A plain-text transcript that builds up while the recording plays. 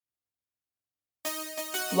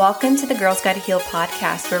Welcome to the Girls Gotta Heal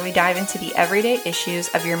podcast, where we dive into the everyday issues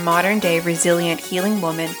of your modern day resilient healing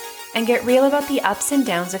woman and get real about the ups and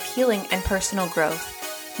downs of healing and personal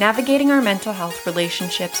growth. Navigating our mental health,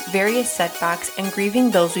 relationships, various setbacks, and grieving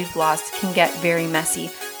those we've lost can get very messy,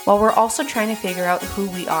 while we're also trying to figure out who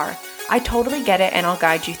we are. I totally get it, and I'll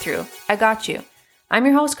guide you through. I got you. I'm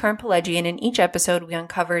your host, Karan Pileggi, and in each episode, we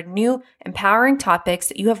uncover new, empowering topics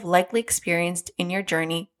that you have likely experienced in your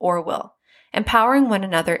journey or will. Empowering one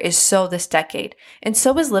another is so this decade, and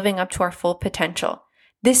so is living up to our full potential.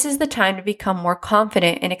 This is the time to become more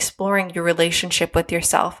confident in exploring your relationship with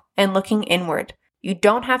yourself and looking inward. You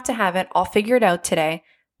don't have to have it all figured out today,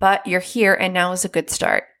 but you're here and now is a good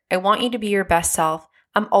start. I want you to be your best self.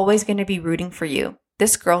 I'm always going to be rooting for you.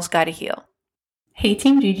 This girl's gotta heal. Hey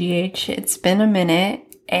Team GGH, it's been a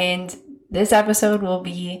minute, and this episode will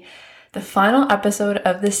be the final episode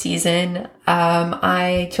of the season.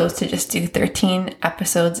 I chose to just do 13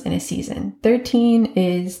 episodes in a season. 13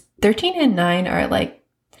 and 9 are like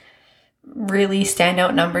really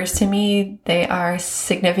standout numbers to me. They are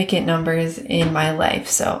significant numbers in my life.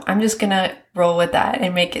 So I'm just gonna roll with that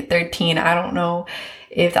and make it 13. I don't know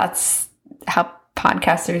if that's how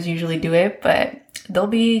podcasters usually do it, but there'll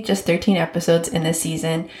be just 13 episodes in this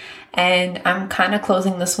season. And I'm kind of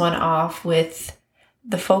closing this one off with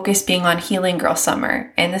the focus being on Healing Girl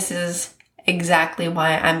Summer. And this is exactly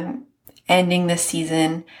why I'm ending this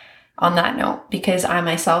season on that note, because I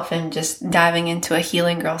myself am just diving into a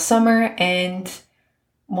Healing Girl Summer and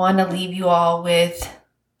want to leave you all with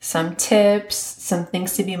some tips, some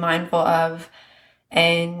things to be mindful of,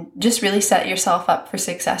 and just really set yourself up for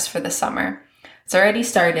success for the summer. It's already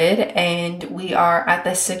started, and we are at the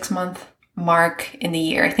 6-month mark in the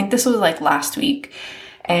year. I think this was like last week,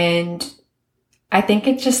 and I think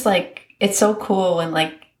it's just like, it's so cool when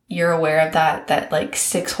like you're aware of that like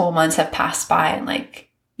 6 whole months have passed by and like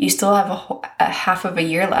you still have a half of a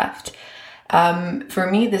year left.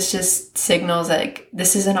 For me, this just signals like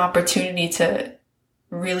this is an opportunity to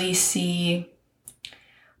really see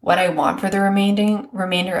what I want for the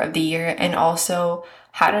remainder of the year, and also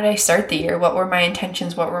how did I start the year? What were my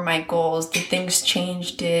intentions? What were my goals? Did things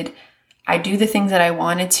change? Did I do the things that I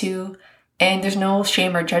wanted to? And there's no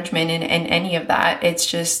shame or judgment in any of that. It's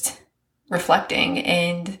just reflecting.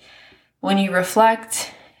 And when you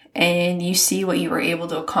reflect and you see what you were able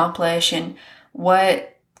to accomplish and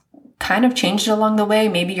what kind of changed along the way,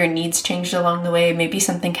 maybe your needs changed along the way, maybe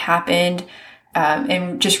something happened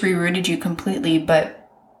and just rerouted you completely. But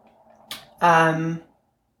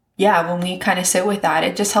when we kind of sit with that,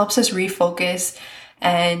 it just helps us refocus.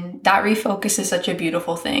 And that refocus is such a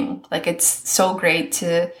beautiful thing. Like, it's so great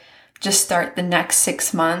to just start the next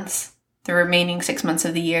 6 months, the remaining 6 months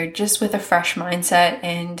of the year, just with a fresh mindset.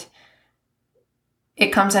 And it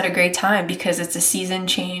comes at a great time because it's a season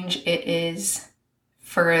change. It is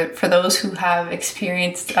for those who have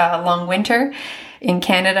experienced a long winter in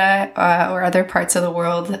Canada or other parts of the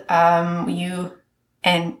world. You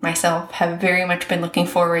and myself have very much been looking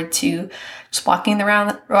forward to just walking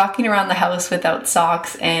around the house without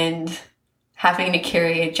socks and having to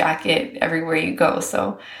carry a jacket everywhere you go.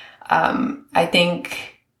 So I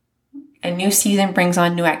think a new season brings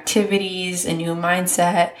on new activities, a new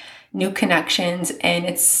mindset, new connections, and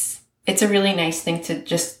it's a really nice thing to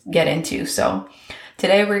just get into. So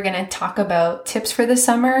today we're going to talk about tips for the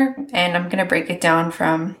summer, and I'm going to break it down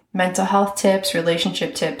from mental health tips,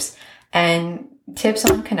 relationship tips, and tips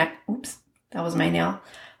on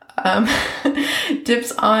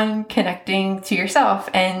tips on connecting to yourself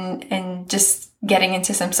and just getting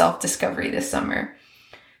into some self-discovery this summer.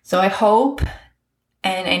 So I hope,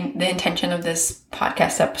 and the intention of this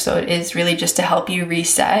podcast episode is really just to help you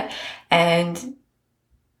reset and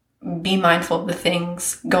be mindful of the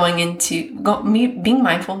things being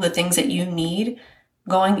mindful of the things that you need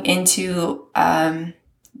going into the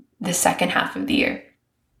second half of the year.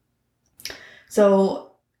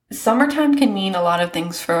 So summertime can mean a lot of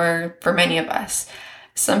things for many of us.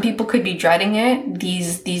 Some people could be dreading it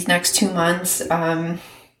these next 2 months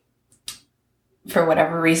for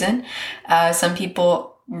whatever reason. Some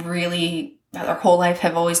people really, their whole life,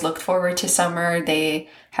 have always looked forward to summer. They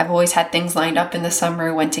have always had things lined up in the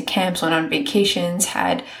summer, went to camps, went on vacations,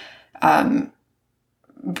 had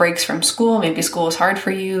breaks from school. Maybe school was hard for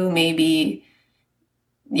you. Maybe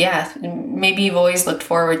you've always looked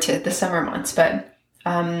forward to the summer months. But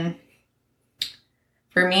for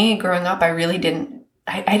me, growing up, I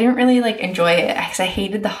didn't really like enjoy it because I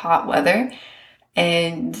hated the hot weather.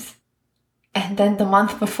 And then the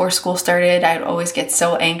month before school started, I'd always get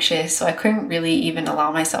so anxious, so I couldn't really even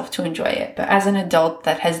allow myself to enjoy it. But as an adult,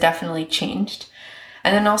 that has definitely changed.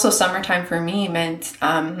 And then also summertime for me meant,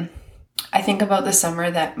 I think about the summer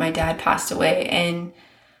that my dad passed away, and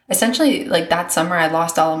essentially like that summer I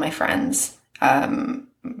lost all of my friends.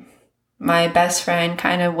 My best friend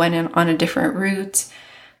kind of went on a different route.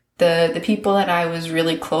 The people that I was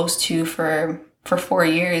really close to for 4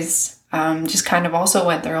 years just kind of also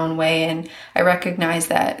went their own way. And I recognized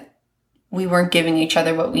that we weren't giving each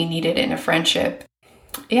other what we needed in a friendship.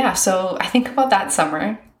 Yeah, so I think about that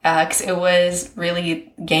summer because it was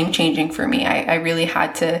really game changing for me. I really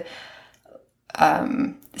had to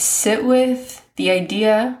sit with the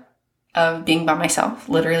idea of being by myself,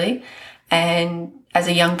 literally. And as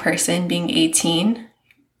a young person, being 18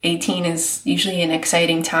 is usually an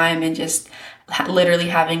exciting time, and just literally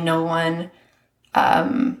having no one,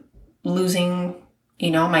 losing,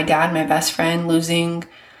 my dad, my best friend, losing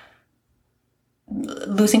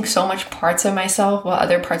so much parts of myself while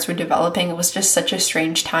other parts were developing. It was just such a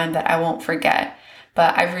strange time that I won't forget.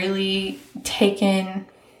 But I've really taken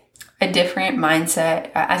a different mindset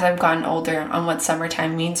as I've gotten older on what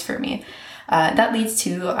summertime means for me. That leads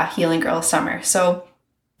to a Healing Girl Summer. So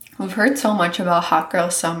we've heard so much about Hot Girl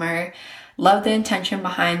Summer. Love the intention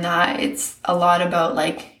behind that. It's a lot about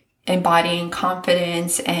like embodying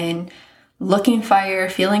confidence and looking fire,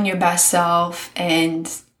 feeling your best self,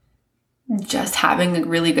 and just having a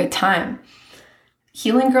really good time.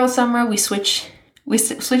 Healing Girl Summer, we switch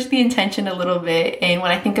the intention a little bit. And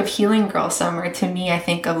when I think of Healing Girl Summer, to me, I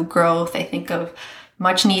think of growth. I think of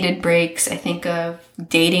much needed breaks. I think of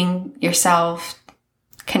dating yourself,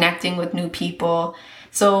 connecting with new people.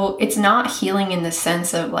 So it's not healing in the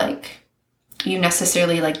sense of like you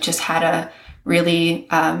necessarily like just had a really,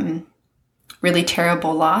 really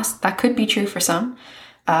terrible loss. That could be true for some.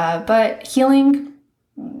 But healing,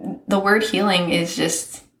 the word healing is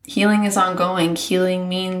just, healing is ongoing. Healing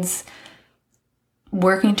means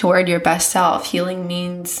working toward your best self. Healing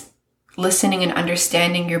means listening and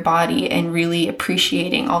understanding your body and really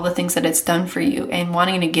appreciating all the things that it's done for you and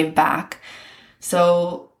wanting to give back.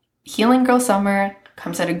 So Healing Girl Summer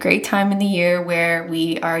comes at a great time in the year where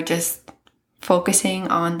we are just focusing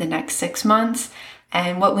on the next 6 months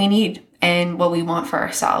and what we need and what we want for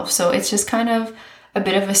ourselves. So it's just kind of a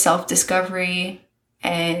bit of a self-discovery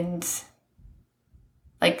and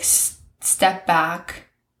like step back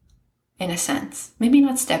in a sense. Maybe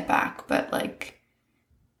not step back, but like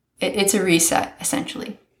it's a reset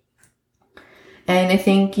essentially. And I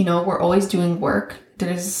think, we're always doing work.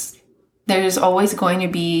 There's always going to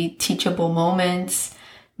be teachable moments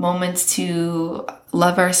to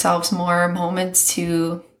love ourselves more, moments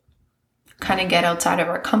to kind of get outside of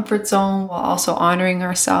our comfort zone while also honoring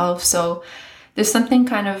ourselves. So there's something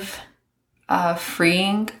kind of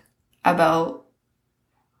freeing about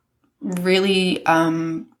really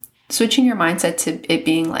switching your mindset to it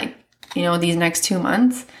being like, these next 2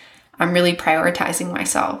 months, I'm really prioritizing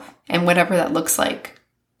myself and whatever that looks like,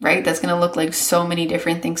 right? That's going to look like so many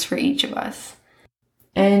different things for each of us.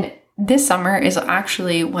 And this summer is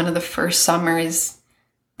actually one of the first summers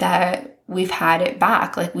that we've had it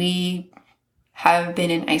back. Like we have been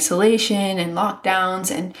in isolation and lockdowns,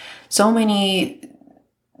 and so many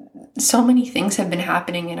things have been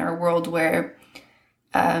happening in our world where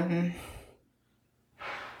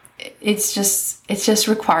it's just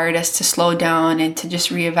required us to slow down and to just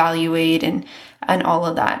reevaluate and all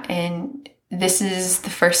of that. And this is the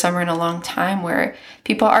first summer in a long time where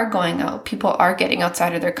people are going out, people are getting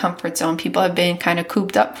outside of their comfort zone. People have been kind of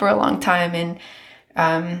cooped up for a long time, and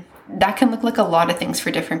that can look like a lot of things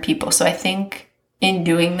for different people. So I think in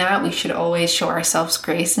doing that, we should always show ourselves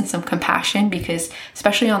grace and some compassion, because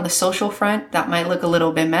especially on the social front, that might look a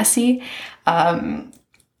little bit messy.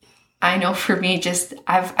 I know for me,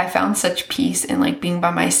 I found such peace in like being by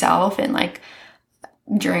myself, and like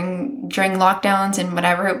during lockdowns and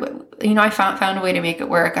whatever, I found a way to make it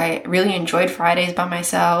work. I really enjoyed Fridays by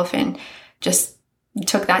myself and just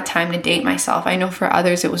took that time to date myself. I know for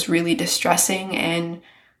others it was really distressing and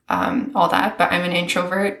all that, but I'm an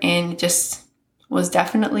introvert, and it just was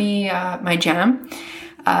definitely my jam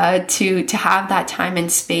to have that time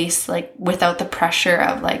and space, like without the pressure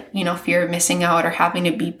of like, fear of missing out or having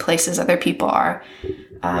to be places other people are.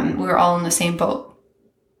 We were all in the same boat.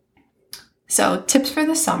 So tips for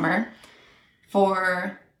the summer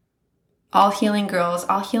for all healing girls,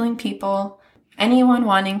 all healing people, anyone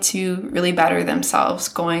wanting to really better themselves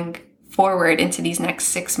going forward into these next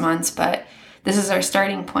 6 months, but this is our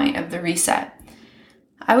starting point of the reset.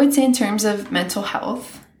 I would say in terms of mental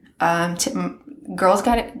health, girls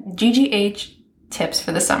got it. GGH tips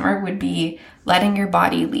for the summer would be letting your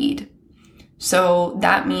body lead. So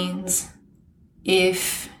that means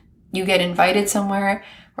if you get invited somewhere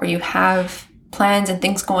or you have plans and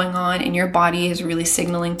things going on and your body is really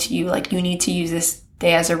signaling to you like you need to use this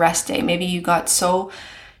day as a rest day. Maybe you got so,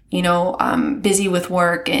 busy with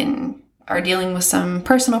work and are dealing with some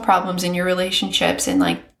personal problems in your relationships and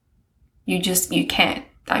like you can't.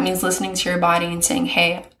 That means listening to your body and saying,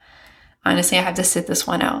 hey, honestly, I have to sit this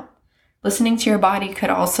one out. Listening to your body could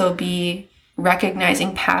also be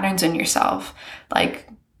recognizing patterns in yourself. Like,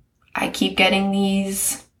 I keep getting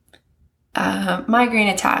these migraine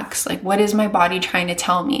attacks. Like, what is my body trying to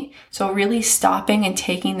tell me? So really stopping and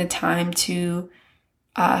taking the time to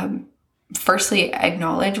firstly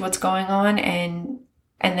acknowledge what's going on and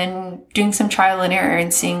then doing some trial and error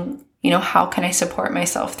and seeing, how can I support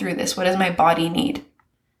myself through this? What does my body need?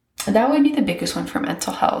 And that would be the biggest one for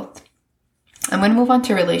mental health. I'm going to move on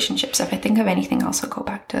to relationships. If I think of anything else, I'll go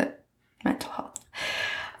back to mental health.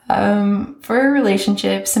 For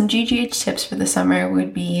relationships, some GGH tips for the summer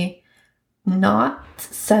would be not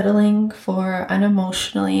settling for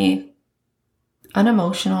unemotional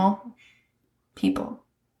people,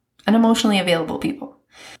 unemotionally available people.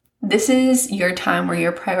 This is your time where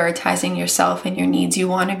you're prioritizing yourself and your needs. You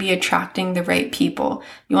want to be attracting the right people.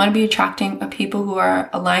 You want to be attracting people who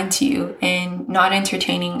are aligned to you and not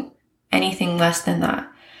entertaining anything less than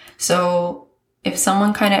that. So if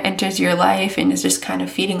someone kind of enters your life and is just kind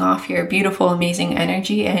of feeding off your beautiful, amazing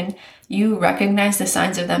energy and you recognize the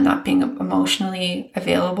signs of them not being emotionally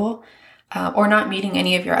available or not meeting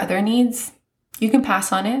any of your other needs, you can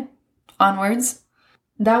pass on it onwards.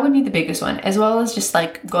 That would be the biggest one, as well as just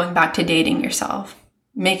like going back to dating yourself,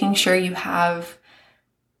 making sure you have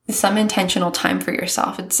some intentional time for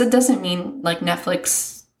yourself. It doesn't mean like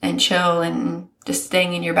Netflix and chill and just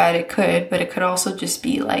staying in your bed. It could, but it could also just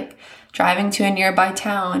be like driving to a nearby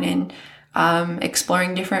town and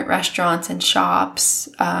exploring different restaurants and shops,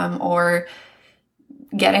 or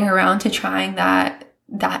getting around to trying that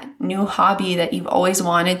new hobby that you've always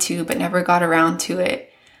wanted to but never got around to it.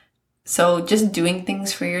 So just doing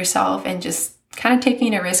things for yourself and just kind of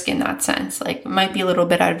taking a risk in that sense. Like, it might be a little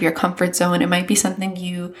bit out of your comfort zone. It might be something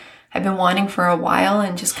you have been wanting for a while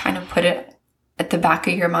and just kind of put it at the back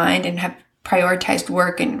of your mind and have prioritized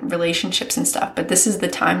work and relationships and stuff. But this is the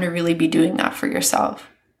time to really be doing that for yourself.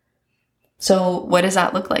 So what does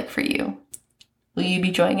that look like for you? Will you be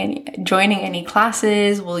joining any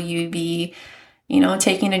classes? Will you be,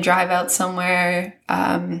 taking a drive out somewhere?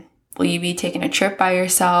 Will you be taking a trip by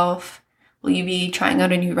yourself? Will you be trying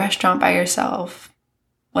out a new restaurant by yourself?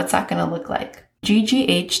 What's that going to look like?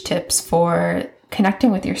 GGH tips for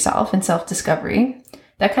connecting with yourself and self-discovery.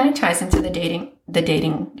 That kind of ties into the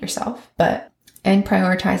dating yourself, and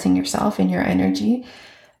prioritizing yourself and your energy.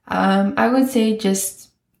 I would say just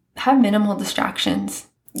have minimal distractions.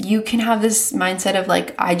 You can have this mindset of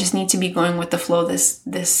like, I just need to be going with the flow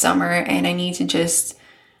this summer, and I need to just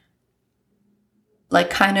like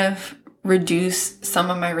kind of reduce some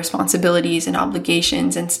of my responsibilities and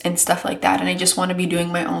obligations and stuff like that. And I just want to be doing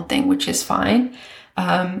my own thing, which is fine.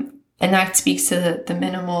 And that speaks to the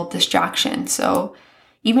minimal distraction. So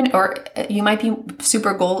or you might be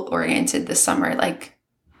super goal oriented this summer. Like,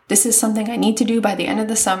 this is something I need to do by the end of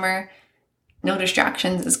the summer. No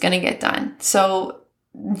distractions, it's going to get done. So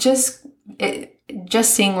just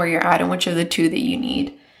seeing where you're at and which of the two that you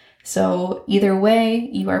need. So either way,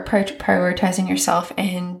 you are prioritizing yourself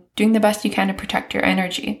and doing the best you can to protect your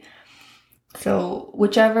energy. So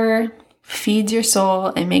whichever feeds your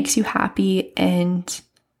soul and makes you happy and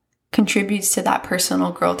contributes to that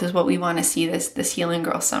personal growth is what we want to see this Healing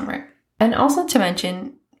Girl summer. And also to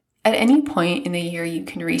mention, at any point in the year you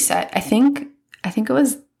can reset. I think it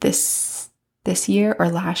was this year or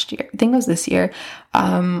last year. I think it was this year.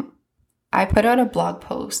 I put out a blog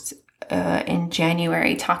post in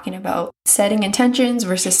January talking about setting intentions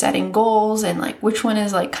versus setting goals and like which one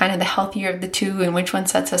is like kind of the healthier of the two and which one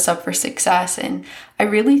sets us up for success. And I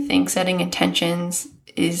really think setting intentions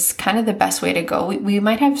is kind of the best way to go. We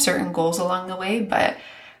might have certain goals along the way, but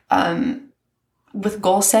with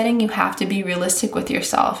goal setting, you have to be realistic with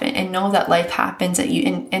yourself and know that life happens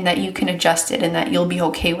and that you can adjust it and that you'll be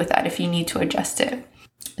okay with that if you need to adjust it.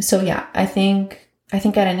 So yeah, I think at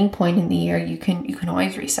any point in the year, you can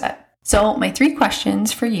always reset. So my 3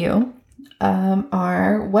 questions for you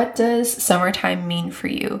are, what does summertime mean for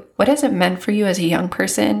you? What has it meant for you as a young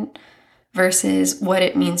person versus what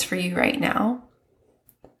it means for you right now?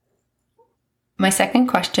 My second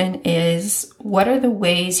question is, what are the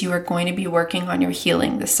ways you are going to be working on your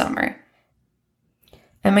healing this summer?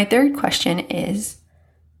 And my third question is,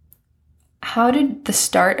 how did the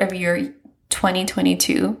start of your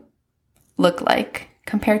 2022 look like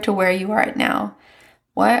compared to where you are at now?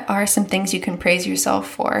 What are some things you can praise yourself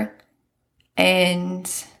for?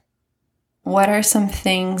 And what are some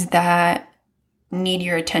things that need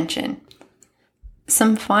your attention?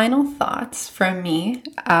 Some final thoughts from me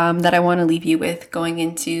that I want to leave you with going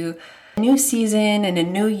into a new season and a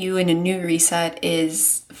new you and a new reset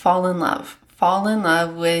is fall in love. Fall in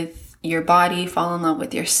love with your body, fall in love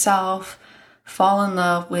with yourself, fall in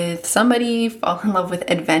love with somebody, fall in love with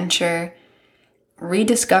adventure,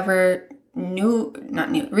 rediscover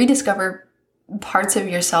parts of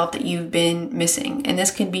yourself that you've been missing. And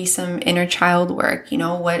this could be some inner child work. You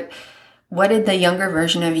know, what did the younger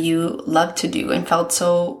version of you love to do and felt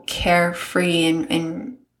so carefree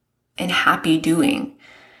and happy doing?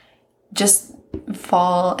 Just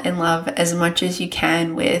fall in love as much as you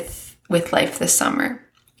can with life this summer.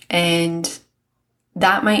 And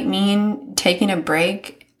that might mean taking a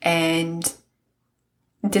break and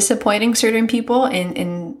disappointing certain people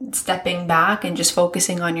and stepping back and just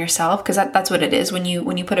focusing on yourself, because that's what it is. When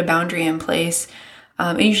you put a boundary in place,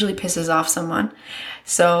 it usually pisses off someone.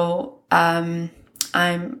 So I'm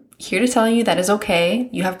here to tell you that is okay.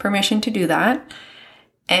 You have permission to do that,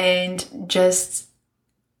 and just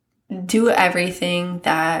do everything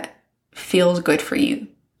that feels good for you.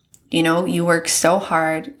 You know, you work so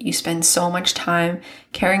hard, you spend so much time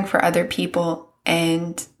caring for other people,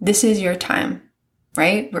 and this is your time,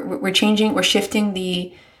 right? We're shifting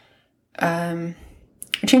the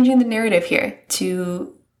narrative here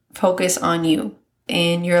to focus on you,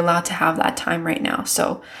 and you're allowed to have that time right now.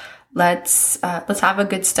 So let's have a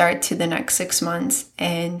good start to the next 6 months,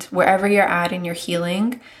 and wherever you're at in your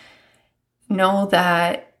healing, know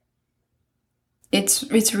that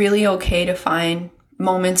it's really okay to find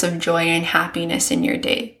moments of joy and happiness in your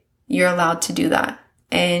day. You're allowed to do that.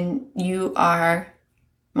 And you are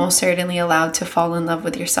most certainly allowed to fall in love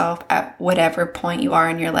with yourself at whatever point you are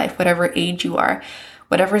in your life, whatever age you are,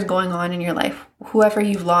 whatever's going on in your life, whatever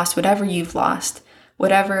you've lost,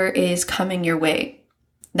 whatever is coming your way.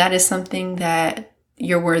 That is something that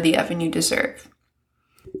you're worthy of and you deserve.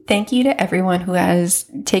 Thank you to everyone who has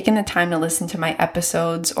taken the time to listen to my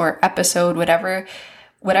episodes or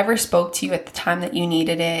whatever spoke to you at the time that you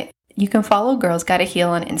needed it. You can follow Girls Gotta Heal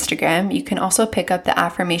on Instagram. You can also pick up the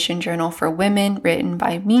Affirmation Journal for Women written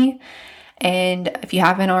by me. And if you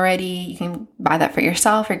haven't already, you can buy that for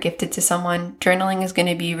yourself or gift it to someone. Journaling is going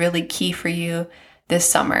to be really key for you this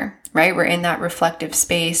summer, right? We're in that reflective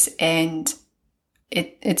space, and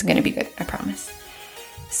it's going to be good, I promise.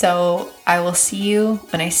 So I will see you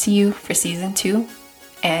when I see you for season 2,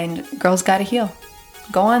 and Girls Gotta Heal.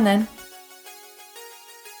 Go on then.